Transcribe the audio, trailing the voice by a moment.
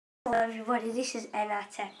Hello everybody, this is NR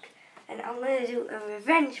Tech and I'm going to do a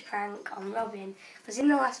revenge prank on Robin because in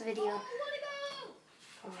the last video,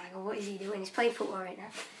 oh my god, what is he doing? He's playing football right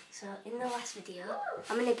now. So in the last video,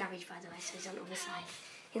 I'm in the garage by the way, so he's on the other side.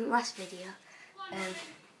 In the last video,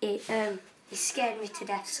 he scared me to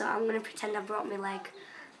death, so I'm going to pretend I broke my leg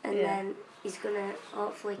and then he's going to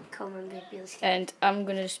hopefully come and be really scared. And I'm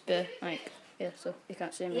going to just be like, yeah, so you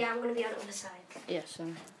can't see me. Yeah, I'm going to be on the other side. Yeah, so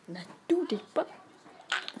let's do this, but...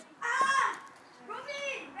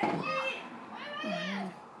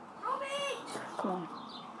 Come on.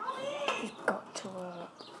 It's got to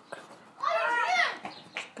work.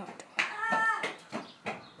 It's got to work.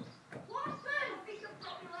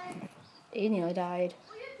 He nearly died.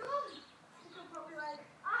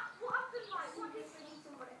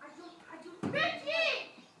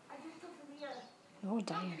 Oh,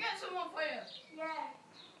 damn. Get someone for you. Yeah.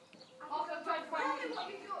 Okay, I'm trying to find you. What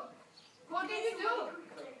did you do? What did you do?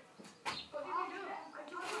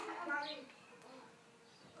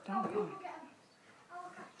 Don't go.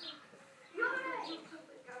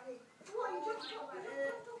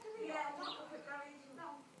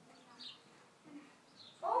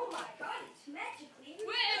 Oh my god, it's magically.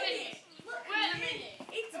 Wait a minute.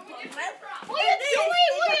 It's a What are you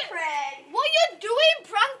doing? What are you doing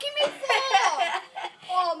pranking me for?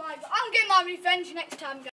 Oh my god, I'm getting my revenge next time, guys.